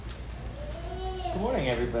Good morning,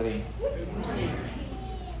 everybody.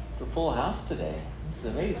 It's a full house today. This is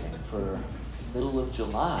amazing for middle of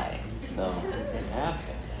July. So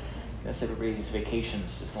fantastic. I guess everybody's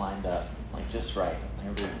vacations just lined up like just right.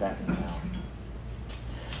 Everybody's back in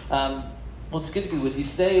town. Well, it's good to be with you.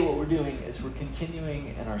 Today what we're doing is we're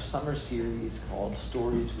continuing in our summer series called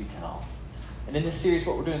Stories We Tell. And in this series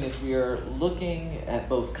what we're doing is we are looking at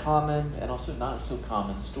both common and also not so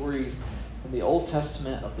common stories from the Old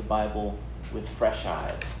Testament of the Bible with fresh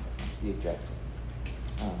eyes. That's the objective.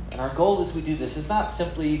 And our goal as we do this is not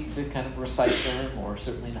simply to kind of recite them, or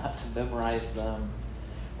certainly not to memorize them,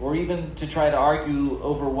 or even to try to argue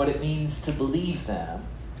over what it means to believe them.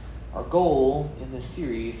 Our goal in this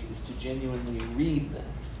series is to genuinely read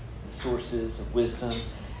them, the sources of wisdom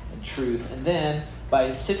and truth, and then by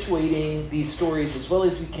situating these stories as well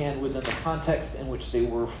as we can within the context in which they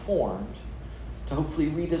were formed, to hopefully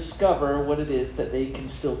rediscover what it is that they can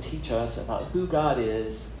still teach us about who God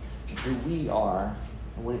is, and who we are,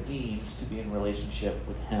 and what it means to be in relationship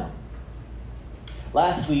with Him.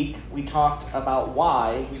 Last week, we talked about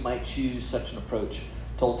why we might choose such an approach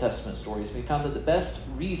to Old Testament stories. We found that the best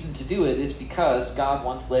reason to do it is because God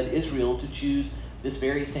once led Israel to choose this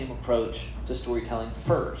very same approach to storytelling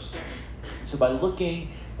first. So by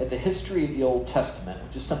looking at the history of the Old Testament,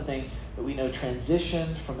 which is something that we know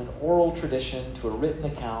transitioned from an oral tradition to a written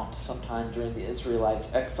account sometime during the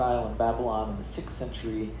Israelites' exile in Babylon in the 6th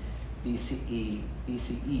century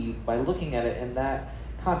BCE, by looking at it in that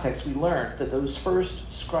context, we learned that those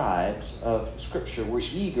first scribes of Scripture were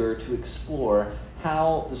eager to explore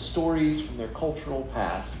how the stories from their cultural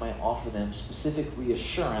past might offer them specific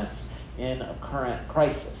reassurance in a current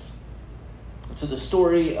crisis. And so the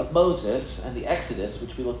story of Moses and the Exodus,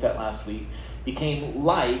 which we looked at last week, became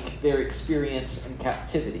like their experience in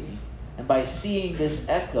captivity. And by seeing this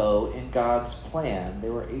echo in God's plan,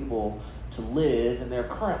 they were able to live in their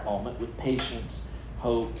current moment with patience,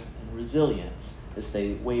 hope, and resilience as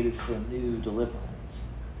they waited for a new deliverance.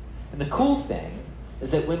 And the cool thing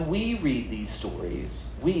is that when we read these stories,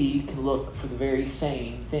 we can look for the very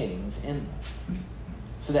same things in them.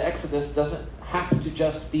 So the Exodus doesn't have to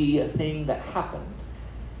just be a thing that happened.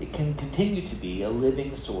 It can continue to be a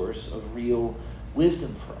living source of real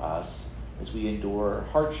wisdom for us as we endure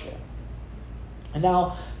hardship. And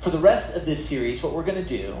now, for the rest of this series, what we're going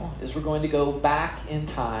to do is we're going to go back in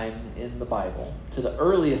time in the Bible to the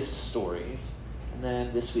earliest stories. And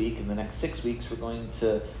then this week and the next 6 weeks, we're going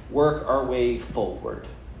to work our way forward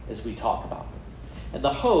as we talk about them. And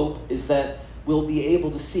the hope is that we'll be able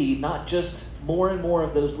to see not just more and more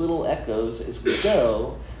of those little echoes as we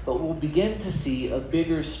go, but we'll begin to see a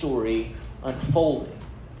bigger story unfolding.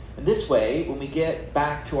 And this way, when we get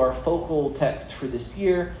back to our focal text for this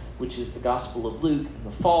year, which is the Gospel of Luke in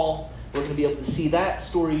the fall, we're going to be able to see that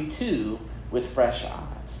story too with fresh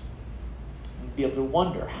eyes. And be able to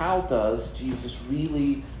wonder, how does Jesus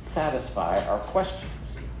really satisfy our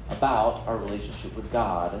questions about our relationship with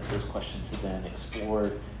God, as those questions have been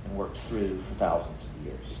explored and worked through for thousands of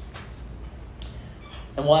years?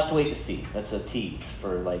 And we'll have to wait to see. That's a tease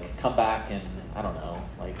for come back in, I don't know,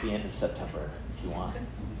 the end of September if you want.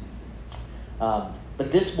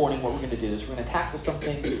 But this morning what we're going to do is we're going to tackle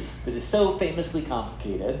something that is so famously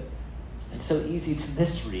complicated and so easy to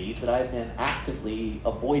misread that I've been actively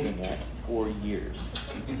avoiding it for years.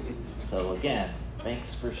 So again,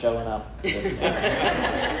 thanks for showing up this morning.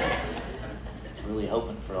 I was really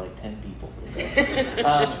hoping for 10 people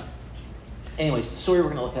today. Anyways, the story we're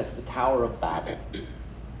going to look at is the Tower of Babel.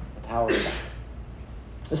 The Tower of Babel.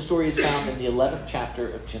 This story is found in the 11th chapter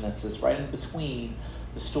of Genesis, right in between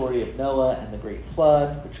the story of Noah and the Great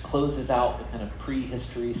Flood, which closes out the kind of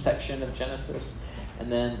prehistory section of Genesis,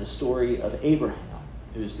 and then the story of Abraham,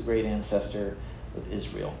 who is the great ancestor of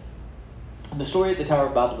Israel. And the story of the Tower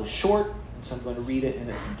of Babel is short, and so I'm going to read it in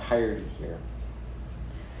its entirety here.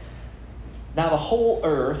 Now the whole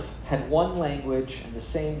earth had one language and the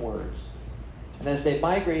same words. And as they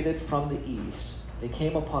migrated from the east, they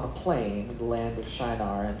came upon a plain in the land of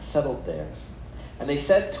Shinar and settled there. And they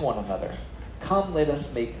said to one another, "Come, let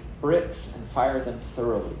us make bricks and fire them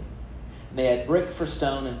thoroughly." And they had brick for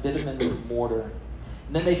stone and bitumen for mortar.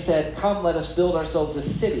 And then they said, "Come, let us build ourselves a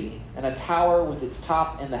city and a tower with its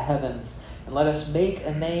top in the heavens, and let us make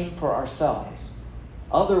a name for ourselves.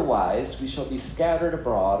 Otherwise we shall be scattered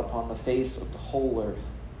abroad upon the face of the whole earth."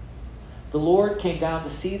 The Lord came down to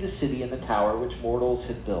see the city and the tower which mortals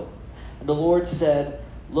had built. And the Lord said,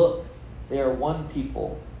 "Look, they are one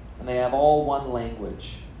people, and they have all one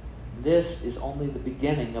language. This is only the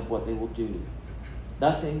beginning of what they will do.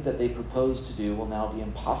 Nothing that they propose to do will now be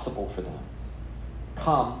impossible for them.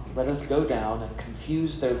 Come, let us go down and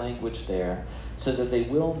confuse their language there, so that they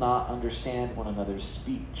will not understand one another's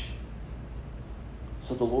speech.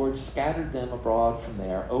 So the Lord scattered them abroad from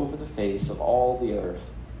there over the face of all the earth,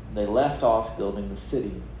 and they left off building the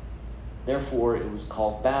city. Therefore it was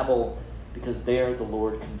called Babel, because there the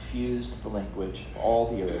Lord confused the language of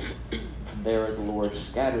all the earth. From there the Lord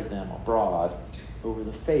scattered them abroad over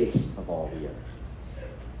the face of all the earth.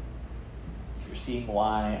 You're seeing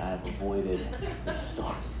why I've avoided this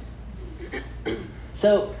story.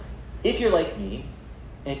 So, if you're like me,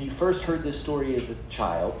 and you first heard this story as a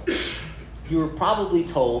child, you were probably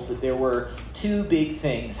told that there were two big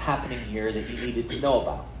things happening here that you needed to know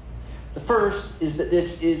about. The first is that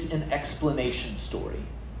this is an explanation story,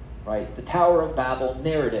 right? The Tower of Babel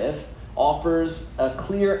narrative offers a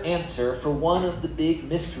clear answer for one of the big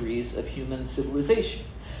mysteries of human civilization,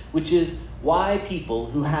 which is why people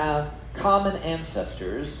who have common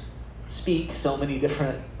ancestors speak so many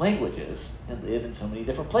different languages and live in so many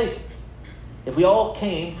different places. If we all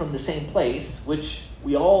came from the same place, which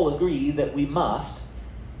we all agree that we must,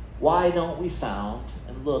 why don't we sound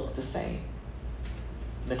and look the same?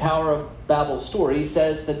 The Tower of Babel story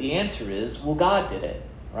says that the answer is, well, God did it,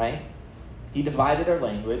 right? He divided our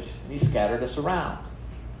language and he scattered us around.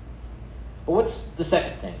 But what's the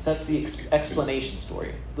second thing? So that's the explanation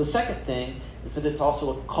story. The second thing is that it's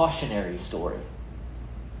also a cautionary story.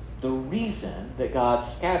 The reason that God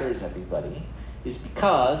scatters everybody is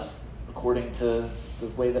because, according to the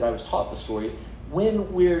way that I was taught the story,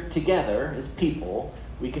 when we're together as people,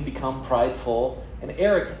 we can become prideful and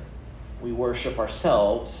arrogant. We worship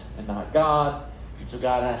ourselves and not God, and so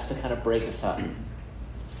God has to kind of break us up.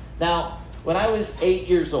 Now, when I was 8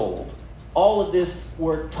 years old, all of this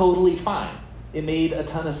worked totally fine. It made a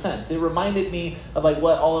ton of sense. It reminded me of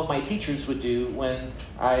what all of my teachers would do when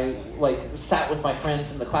I sat with my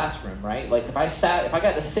friends in the classroom, right? If I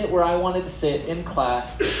got to sit where I wanted to sit in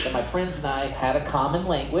class, then my friends and I had a common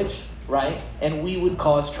language, right? And we would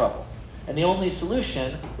cause trouble. And the only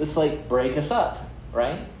solution was break us up,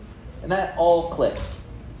 right? And that all clicked.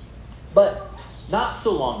 But not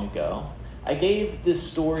so long ago, I gave this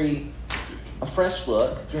story a fresh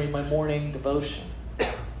look during my morning devotion.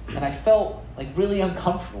 And I felt really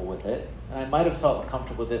uncomfortable with it. And I might have felt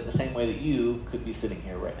uncomfortable with it the same way that you could be sitting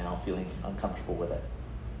here right now feeling uncomfortable with it.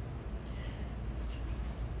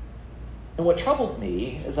 And what troubled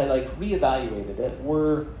me as I reevaluated it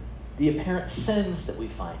were the apparent sins that we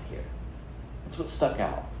find here. That's what stuck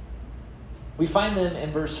out. We find them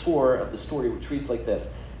in verse 4 of the story, which reads like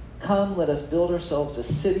this: Come, let us build ourselves a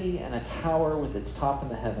city and a tower with its top in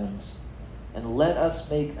the heavens, and let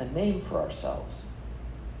us make a name for ourselves.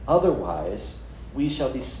 Otherwise, we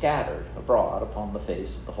shall be scattered abroad upon the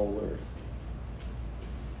face of the whole earth.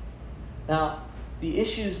 Now, the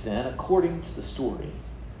issues then, according to the story,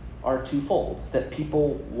 are twofold: that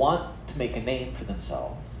people want to make a name for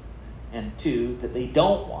themselves, and two, that they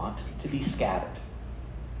don't want to be scattered.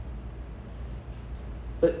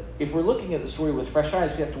 But if we're looking at the story with fresh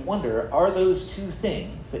eyes, we have to wonder, are those two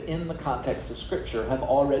things that in the context of Scripture have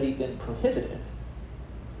already been prohibited?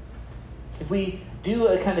 If we do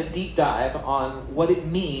a kind of deep dive on what it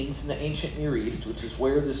means in the ancient Near East, which is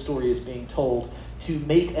where this story is being told, to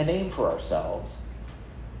make a name for ourselves,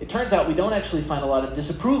 it turns out we don't actually find a lot of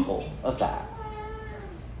disapproval of that.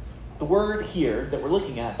 The word here that we're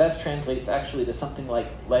looking at best translates actually to something like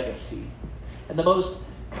legacy. And the most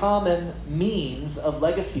common means of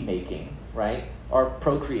legacy making, right, are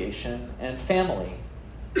procreation and family,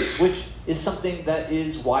 which is something that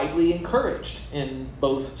is widely encouraged in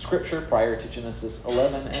both Scripture prior to Genesis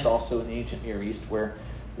 11 and also in the ancient Near East where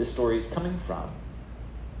this story is coming from.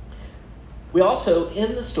 We also,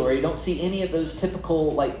 in the story, don't see any of those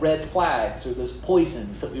typical red flags or those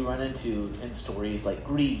poisons that we run into in stories like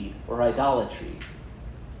greed or idolatry.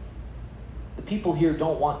 The people here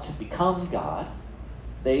don't want to become God.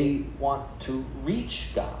 They want to reach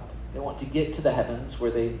God. They want to get to the heavens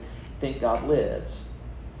where they think God lives.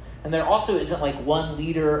 And there also isn't one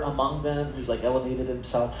leader among them who's elevated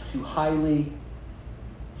himself too highly,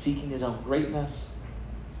 seeking his own greatness.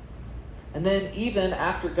 And then even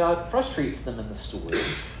after God frustrates them in the story,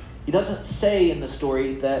 he doesn't say in the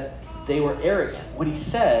story that they were arrogant. What he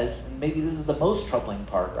says, and maybe this is the most troubling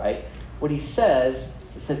part, right? What he says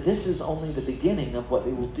is that this is only the beginning of what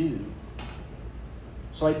they will do.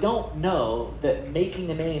 So I don't know that making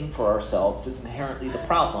a name for ourselves is inherently the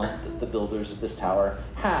problem that the builders of this tower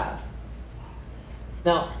have.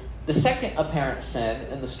 Now, the second apparent sin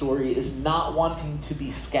in the story is not wanting to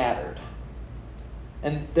be scattered.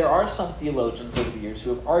 And there are some theologians over the years who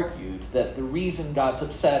have argued that the reason God's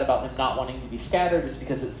upset about them not wanting to be scattered is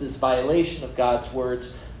because it's this violation of God's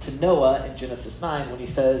words to Noah in Genesis 9 when he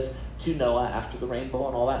says to Noah after the rainbow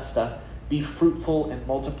and all that stuff, be fruitful and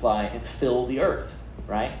multiply and fill the earth,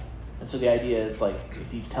 right? And so the idea is like if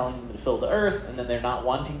he's telling them to fill the earth and then they're not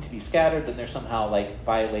wanting to be scattered, then they're somehow like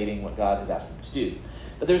violating what God has asked them to do.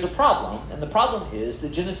 But there's a problem, and the problem is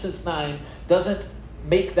that Genesis 9 doesn't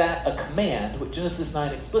make that a command. What Genesis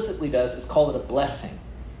 9 explicitly does is call it a blessing.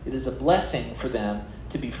 It is a blessing for them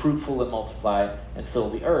to be fruitful and multiply and fill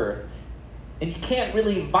the earth. And you can't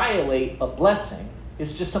really violate a blessing.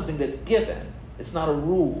 It's just something that's given. It's not a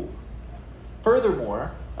rule.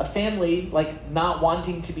 Furthermore, a family like not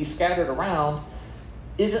wanting to be scattered around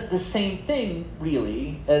isn't the same thing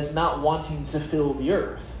really as not wanting to fill the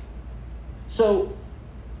earth. So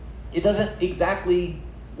it doesn't exactly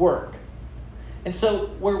work. And so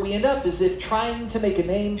where we end up is if trying to make a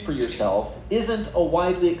name for yourself isn't a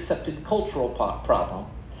widely accepted cultural problem,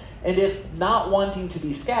 and if not wanting to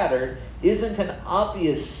be scattered isn't an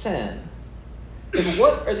obvious sin, then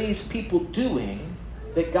what are these people doing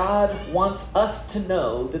that God wants us to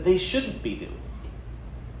know that they shouldn't be doing?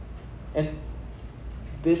 And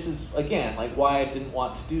this is, again, like why I didn't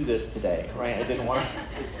want to do this today, right? I didn't want to...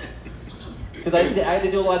 Because I had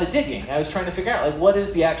to do a lot of digging. I was trying to figure out, like, what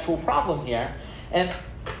is the actual problem here? And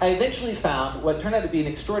I eventually found what turned out to be an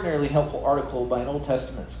extraordinarily helpful article by an Old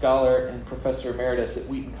Testament scholar and professor emeritus at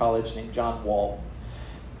Wheaton College named John Walton.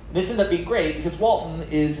 This ended up being great because Walton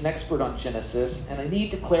is an expert on Genesis, and I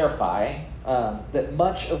need to clarify that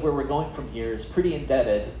much of where we're going from here is pretty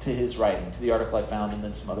indebted to his writing, to the article I found, and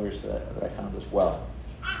then some others that I found as well.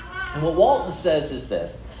 And what Walton says is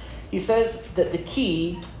this. He says that the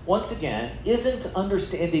key, once again, isn't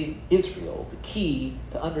understanding Israel. The key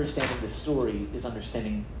to understanding this story is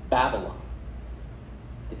understanding Babylon,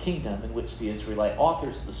 the kingdom in which the Israelite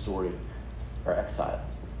authors of the story are exiled.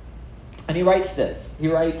 And he writes this. He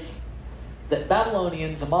writes that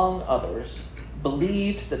Babylonians, among others,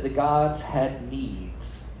 believed that the gods had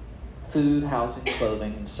needs, food, housing,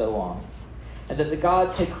 clothing, and so on, and that the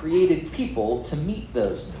gods had created people to meet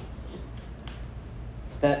those needs.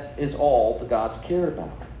 That is all the gods cared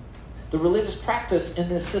about. The religious practice in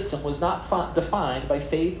this system was not defined by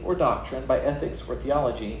faith or doctrine, by ethics or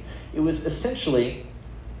theology. It was essentially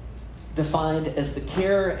defined as the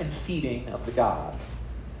care and feeding of the gods.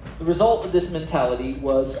 The result of this mentality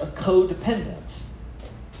was a codependence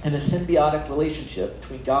and a symbiotic relationship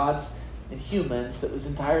between gods and humans that was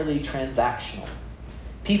entirely transactional.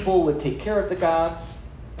 People would take care of the gods,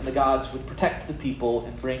 and the gods would protect the people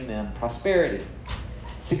and bring them prosperity.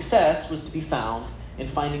 Success was to be found in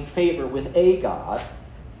finding favor with a god,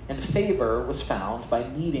 and favor was found by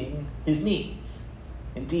meeting his needs,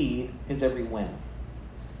 indeed, his every whim.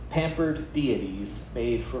 Pampered deities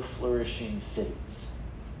made for flourishing cities.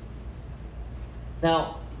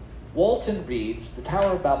 Now, Walton reads the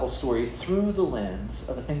Tower of Babel story through the lens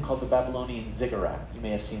of a thing called the Babylonian ziggurat. You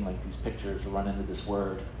may have seen like these pictures or run into this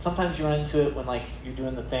word. Sometimes you run into it when like you're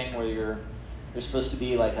doing the thing where there's supposed to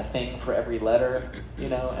be like a thing for every letter, you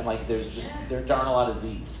know, and like there aren't a lot of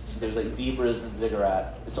Z's. So there's like zebras and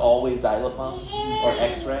ziggurats. It's always xylophone or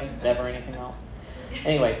x-ray, never anything else.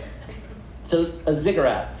 Anyway, so a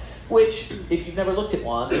ziggurat, which, if you've never looked at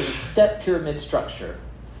one, is a step pyramid structure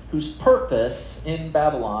whose purpose in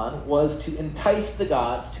Babylon was to entice the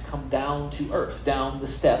gods to come down to earth, down the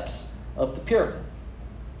steps of the pyramid.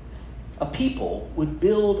 A people would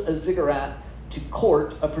build a ziggurat to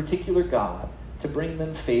court a particular god, to bring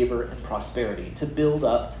them favor and prosperity, to build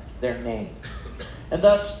up their name. And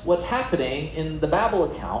thus, what's happening in the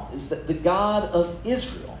Babel account is that the God of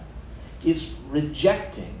Israel is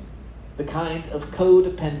rejecting the kind of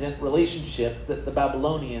codependent relationship that the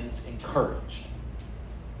Babylonians encouraged.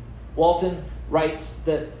 Walton writes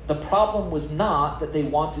that the problem was not that they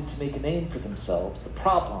wanted to make a name for themselves. The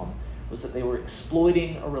problem was that they were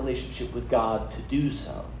exploiting a relationship with God to do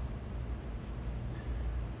so.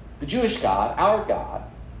 The Jewish God, our God,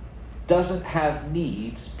 doesn't have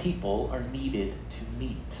needs people are needed to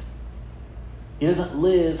meet. He doesn't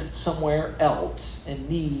live somewhere else and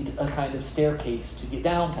need a kind of staircase to get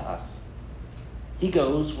down to us. He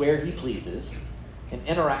goes where he pleases and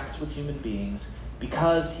interacts with human beings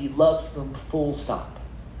because he loves them full stop.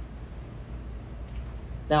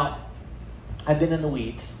 Now, I've been in the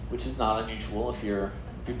weeds, which is not unusual if you've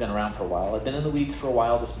been around for a while. I've been in the weeds for a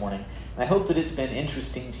while this morning, and I hope that it's been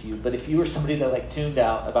interesting to you. But if you were somebody that like tuned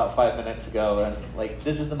out about 5 minutes ago, and like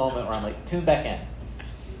this is the moment where I'm like, tune back in,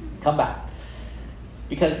 come back,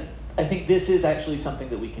 because I think this is actually something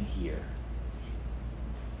that we can hear.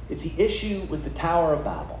 if the issue with the Tower of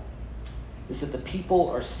Babel is that the people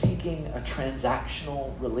are seeking a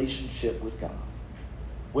transactional relationship with God,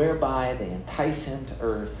 whereby they entice him to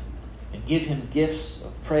earth and give him gifts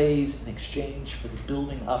of praise in exchange for the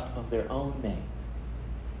building up of their own name,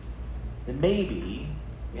 then maybe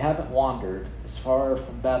we haven't wandered as far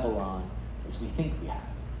from Babylon as we think we have.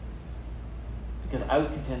 Because I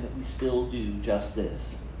would contend that we still do just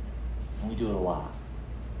this, and we do it a lot.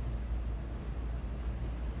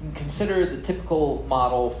 You can consider the typical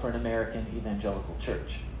model for an American evangelical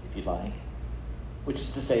church, if you'd like, which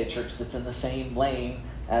is to say a church that's in the same lane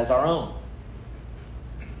as our own.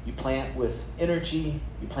 You plant with energy,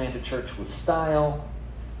 you plant a church with style.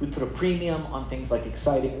 We put a premium on things like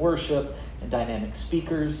exciting worship and dynamic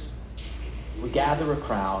speakers. We gather a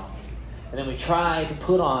crowd, and then we try to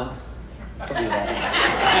put on somebody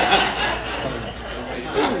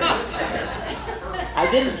I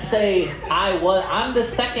didn't say I was. I'm the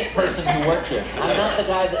second person who worked here. I'm not the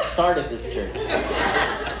guy that started this church.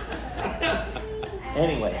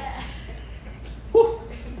 Anyway.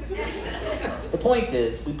 The point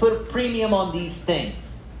is, we put a premium on these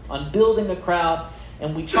things, on building a crowd,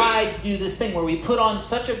 and we try to do this thing where we put on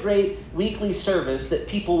such a great weekly service that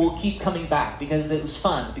people will keep coming back because it was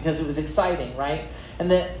fun, because it was exciting, right? And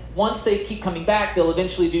that once they keep coming back, they'll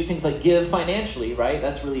eventually do things like give financially, right?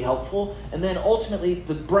 That's really helpful. And then ultimately,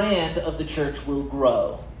 the brand of the church will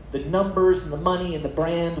grow. The numbers and the money and the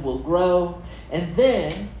brand will grow. And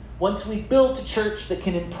then, once we've built a church that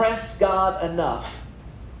can impress God enough,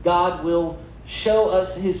 God will show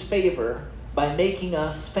us his favor by making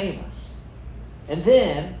us famous. And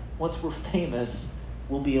then, once we're famous,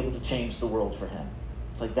 we'll be able to change the world for him.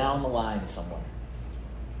 It's like down the line somewhere.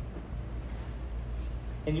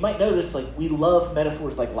 And you might notice, like, we love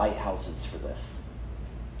metaphors like lighthouses for this.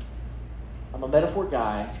 I'm a metaphor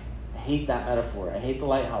guy. I hate that metaphor. I hate the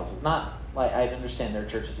lighthouses. Not like I understand there are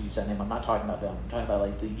churches who use that name. I'm not talking about them. I'm talking about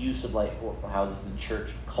like the use of lighthouses in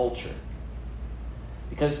church culture.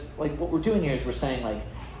 Because like what we're doing here is we're saying like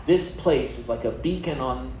this place is like a beacon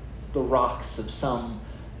on the rocks of some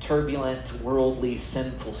turbulent, worldly,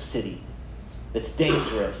 sinful city that's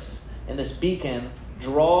dangerous. And this beacon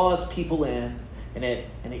draws people in, and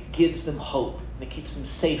it gives them hope, and it keeps them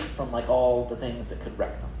safe from like all the things that could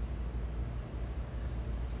wreck them.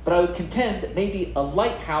 But I would contend that maybe a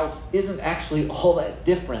lighthouse isn't actually all that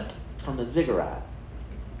different from a ziggurat.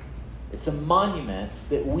 It's a monument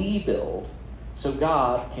that we build so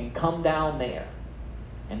God can come down there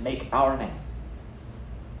and make our name.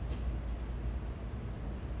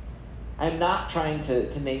 I'm not trying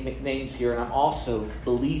to name names here, and I'm also,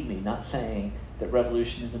 believe me, not saying that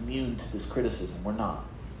Revolution is immune to this criticism. We're not.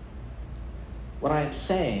 What I am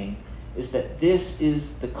saying is that this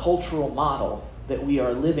is the cultural model that we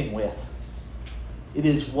are living with. It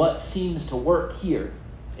is what seems to work here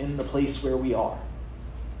in the place where we are,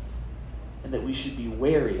 and that we should be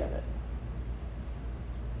wary of it.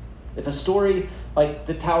 If a story like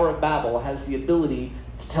the Tower of Babel has the ability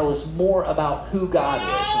to tell us more about who God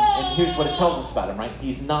is, and here's what it tells us about him, right?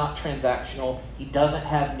 He's not transactional. He doesn't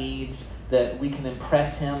have needs that we can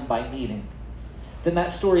impress him by meeting. Then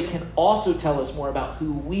that story can also tell us more about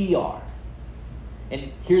who we are.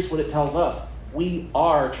 And here's what it tells us. We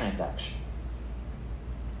are transactional.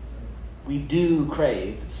 We do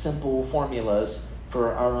crave simple formulas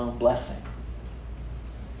for our own blessing.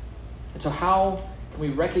 And so how can we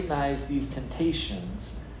recognize these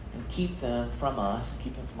temptations and keep them from us,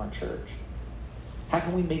 keep them from our church? How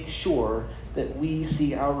can we make sure that we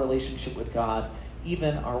see our relationship with God,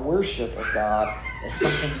 even our worship of God, as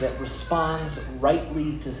something that responds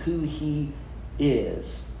rightly to who he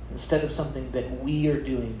is, instead of something that we are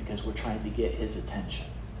doing because we're trying to get his attention?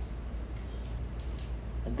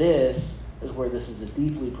 And this is where this is a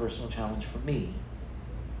deeply personal challenge for me.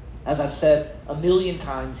 As I've said a million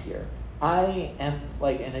times here, I am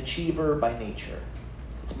like an achiever by nature.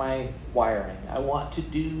 It's my wiring. I want to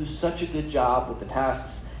do such a good job with the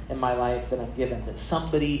tasks in my life that I'm given that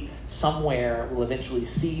somebody somewhere will eventually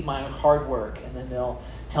see my hard work, and then they'll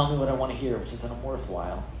tell me what I want to hear, which is that I'm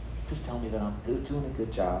worthwhile. Just tell me that I'm doing a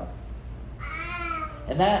good job.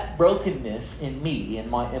 And that brokenness in me, in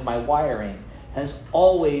my wiring, has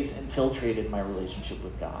always infiltrated my relationship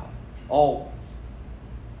with God. Always.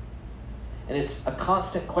 And it's a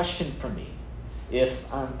constant question for me.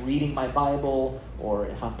 If I'm reading my Bible, or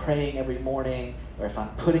if I'm praying every morning, or if I'm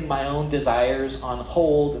putting my own desires on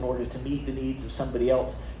hold in order to meet the needs of somebody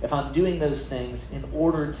else, if I'm doing those things in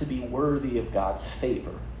order to be worthy of God's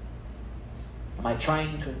favor, am I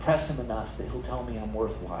trying to impress him enough that he'll tell me I'm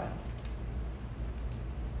worthwhile?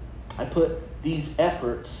 I put these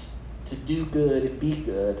efforts to do good and be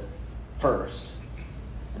good first,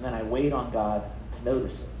 and then I wait on God to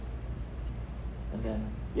notice it. And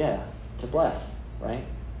then, to bless, right?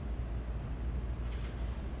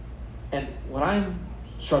 And what I'm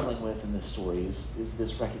struggling with in this story is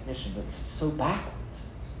this recognition that this is so backwards.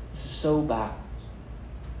 This is so backwards.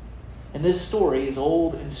 And this story, as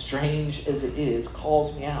old and strange as it is,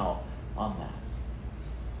 calls me out on that.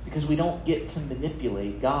 Because we don't get to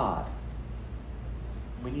manipulate God.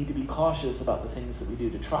 We need to be cautious about the things that we do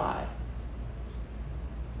to try.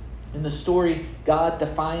 In the story, God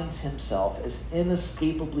defines himself as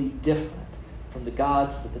inescapably different from the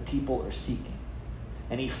gods that the people are seeking.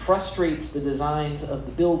 And he frustrates the designs of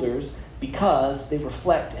the builders because they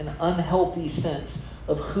reflect an unhealthy sense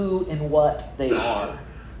of who and what they are.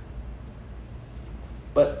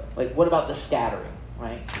 But, what about the scattering,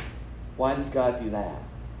 right? Why does God do that?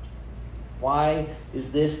 Why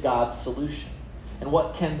is this God's solution? And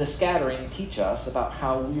what can the scattering teach us about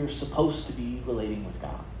how we are supposed to be relating with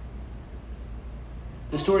God?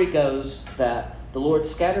 The story goes that the Lord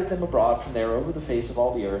scattered them abroad from there over the face of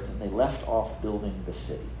all the earth, and they left off building the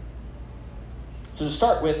city. So to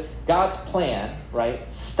start with, God's plan, right,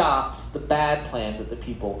 stops the bad plan that the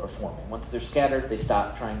people are forming. Once they're scattered, they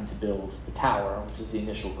stop trying to build the tower, which is the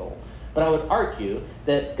initial goal. But I would argue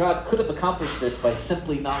that God could have accomplished this by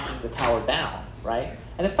simply knocking the tower down, right?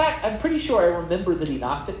 And in fact, I'm pretty sure I remember that he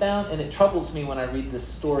knocked it down, and it troubles me when I read this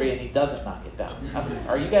story and he doesn't knock it down.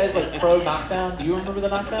 Are you guys pro knockdown? Do you remember the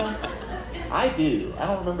knockdown? I do. I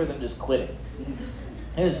don't remember them just quitting.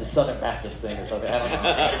 It was a Southern Baptist thing or something. I don't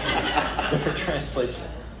know. Different translation.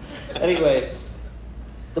 Anyway,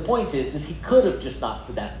 the point is he could have just knocked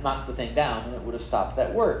the thing down and it would have stopped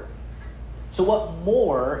that work. So what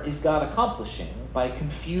more is God accomplishing by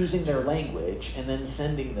confusing their language and then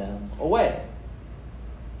sending them away?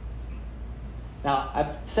 Now,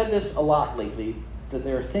 I've said this a lot lately, that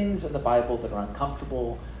there are things in the Bible that are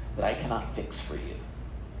uncomfortable that I cannot fix for you.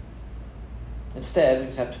 Instead, we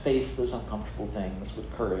just have to face those uncomfortable things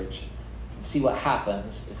with courage and see what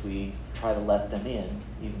happens if we try to let them in,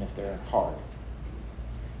 even if they're hard.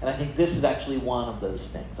 And I think this is actually one of those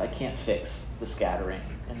things. I can't fix the scattering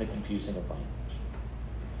and the confusing of language.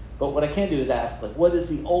 But what I can do is ask, what is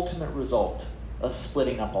the ultimate result of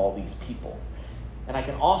splitting up all these people? And I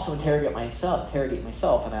can also interrogate myself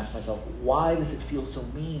and ask myself, why does it feel so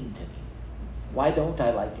mean to me? Why don't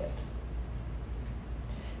I like it?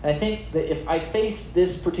 And I think that if I face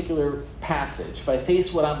this particular passage, if I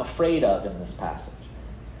face what I'm afraid of in this passage,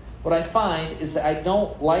 what I find is that I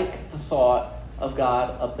don't like the thought of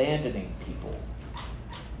God abandoning people.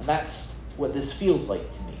 And that's what this feels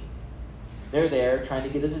like to me. They're there trying to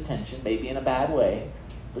get his attention, maybe in a bad way,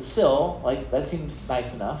 but still, that seems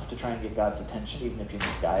nice enough to try and get God's attention, even if you're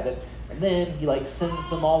misguided. And then he, sends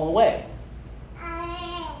them all away.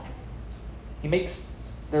 He makes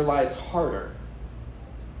their lives harder.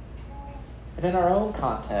 And in our own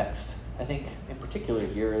context, I think in particular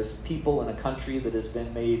here, as people in a country that has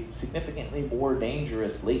been made significantly more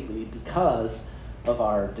dangerous lately because of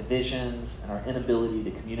our divisions and our inability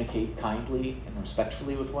to communicate kindly and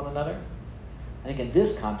respectfully with one another, I think in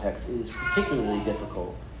this context, it is particularly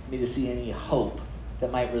difficult for me to see any hope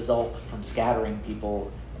that might result from scattering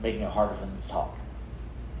people and making it harder for them to talk.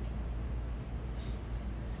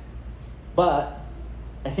 But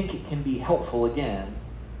I think it can be helpful, again,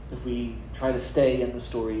 if we try to stay in the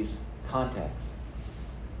story's context.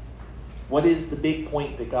 What is the big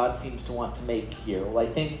point that God seems to want to make here? Well,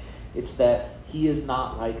 I think it's that he is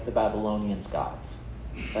not like the Babylonians' gods.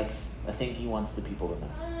 That's a thing he wants the people to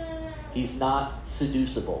know. He's not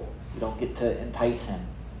seducible. You don't get to entice him.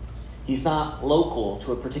 He's not local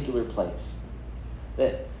to a particular place.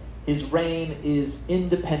 That his reign is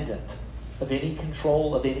independent of any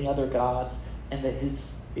control of any other gods, and that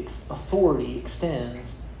his authority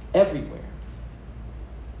extends everywhere.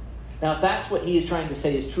 Now, if that's what he is trying to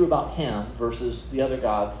say is true about him versus the other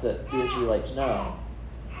gods that the Israelites know,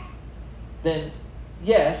 then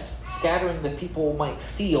yes, scattering the people might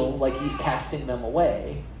feel like he's casting them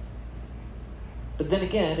away. But then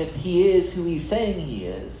again, if he is who he's saying he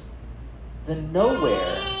is, then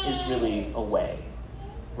nowhere is really away,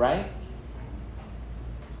 right?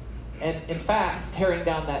 And in fact, tearing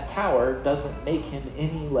down that tower doesn't make him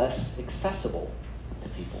any less accessible to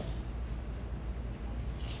people.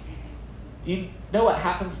 Do you know what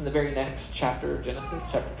happens in the very next chapter of Genesis,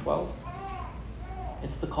 chapter 12?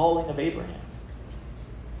 It's the calling of Abraham.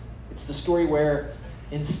 It's the story where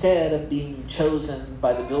instead of being chosen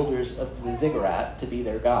by the builders of the ziggurat to be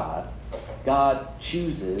their God, God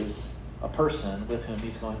chooses a person with whom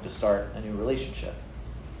he's going to start a new relationship.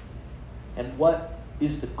 And what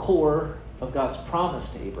is the core of God's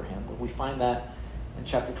promise to Abraham. We find that in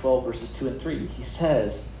chapter 12, verses 2 and 3. He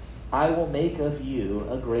says, I will make of you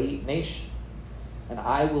a great nation, and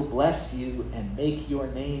I will bless you and make your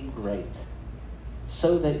name great,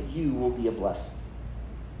 so that you will be a blessing.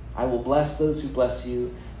 I will bless those who bless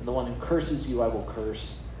you, and the one who curses you I will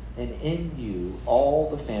curse, and in you all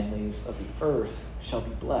the families of the earth shall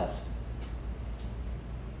be blessed.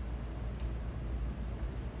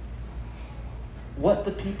 What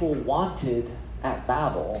the people wanted at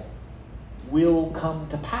Babel will come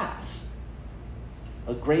to pass.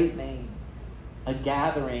 A great name, a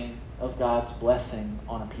gathering of God's blessing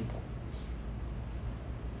on a people.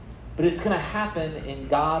 But it's going to happen in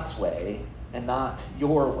God's way and not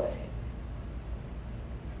your way.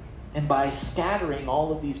 And by scattering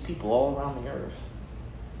all of these people all around the earth,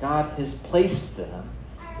 God has placed them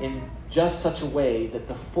in just such a way that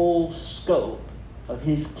the full scope of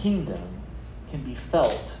his kingdom can be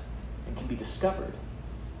felt and can be discovered.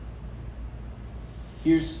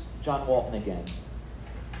 Here's John Walton again.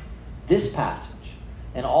 This passage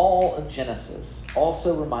and all of Genesis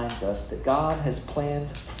also reminds us that God has planned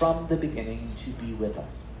from the beginning to be with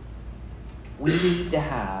us. We need to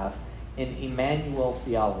have an Emmanuel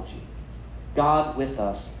theology. God with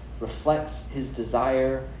us reflects his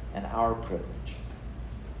desire and our privilege.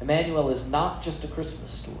 Emmanuel is not just a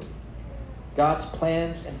Christmas story. God's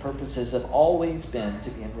plans and purposes have always been to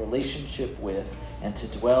be in relationship with and to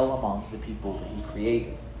dwell among the people that he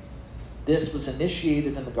created. This was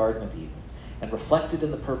initiated in the Garden of Eden and reflected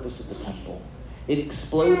in the purpose of the temple. It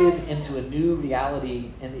exploded into a new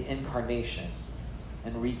reality in the incarnation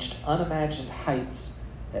and reached unimagined heights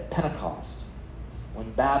at Pentecost,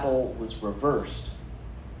 when Babel was reversed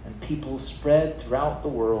and people spread throughout the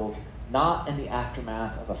world, not in the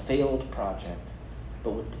aftermath of a failed project,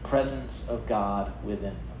 but with the presence of God within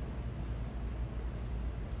them.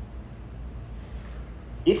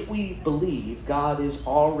 If we believe God is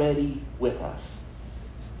already with us,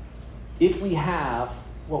 if we have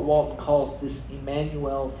what Walton calls this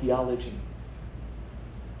Emmanuel theology,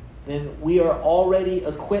 then we are already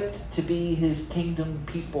equipped to be his kingdom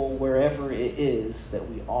people wherever it is that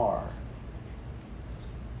we are.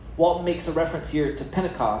 Walton makes a reference here to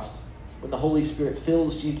Pentecost, when the Holy Spirit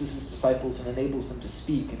fills Jesus' disciples and enables them to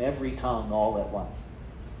speak in every tongue all at once.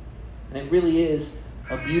 And it really is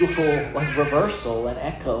a beautiful reversal and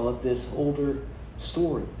echo of this older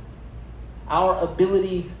story. Our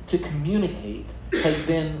ability to communicate has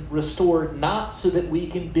been restored not so that we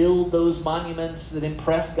can build those monuments that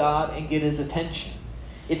impress God and get his attention.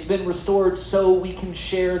 It's been restored so we can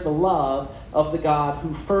share the love of the God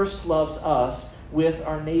who first loves us with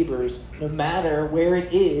our neighbors, no matter where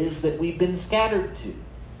it is that we've been scattered to.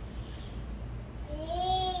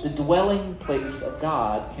 The dwelling place of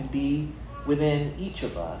God can be within each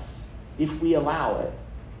of us if we allow it.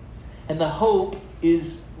 And the hope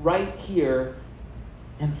is right here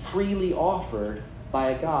and freely offered by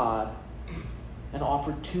a God and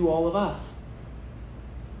offered to all of us.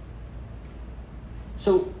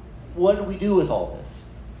 So what do we do with all this?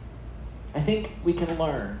 I think we can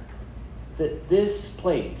learn that this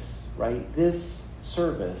place, right, this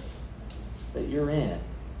service that you're in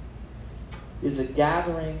is a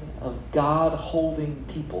gathering of God-holding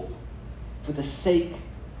people for the sake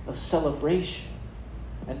of celebration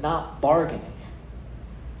and not bargaining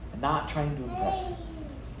and not trying to impress them.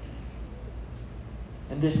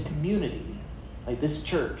 And this community, like this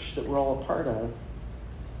church that we're all a part of,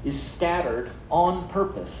 is scattered on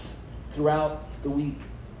purpose throughout the week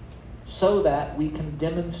so that we can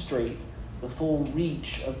demonstrate the full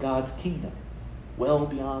reach of God's kingdom well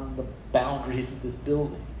beyond the boundaries of this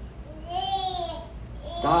building.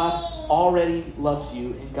 God already loves you,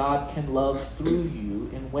 and God can love through you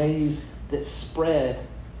in ways that spread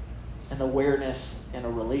an awareness and a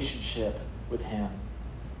relationship with him,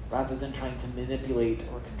 rather than trying to manipulate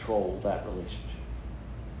or control that relationship.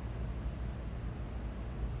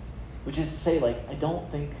 Which is to say, I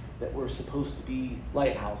don't think that we're supposed to be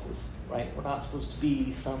lighthouses, right? We're not supposed to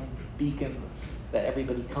be some beacon that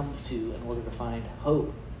everybody comes to in order to find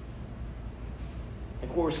hope.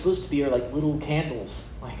 What we're supposed to be are little candles,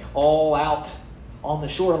 all out on the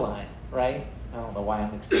shoreline, right? I don't know why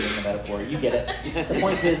I'm extending the metaphor. You get it. The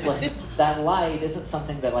point is, that light isn't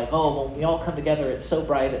something that, when we all come together, it's so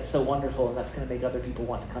bright, it's so wonderful, and that's going to make other people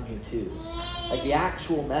want to come here too. The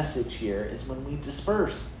actual message here is when we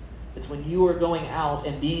disperse. It's when you are going out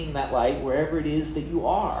and being that light wherever it is that you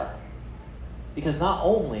are. Because not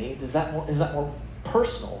only is that more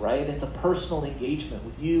personal, right? It's a personal engagement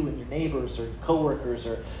with you and your neighbors or coworkers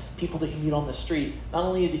or people that you meet on the street. Not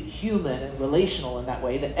only is it human and relational in that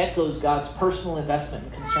way that echoes God's personal investment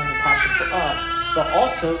and concern and passion for us, but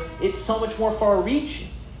also it's so much more far-reaching,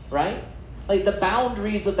 right? Like the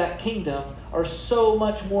boundaries of that kingdom are so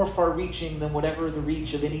much more far-reaching than whatever the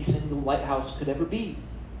reach of any single lighthouse could ever be.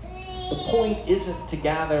 The point isn't to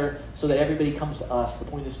gather so that everybody comes to us. The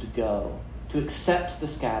point is to go, to accept the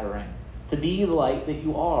scattering, to be the light that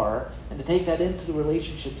you are, and to take that into the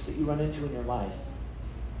relationships that you run into in your life.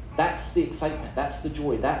 That's the excitement. That's the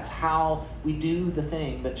joy. That's how we do the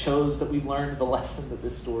thing that shows that we've learned the lesson that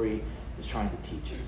this story is trying to teach us.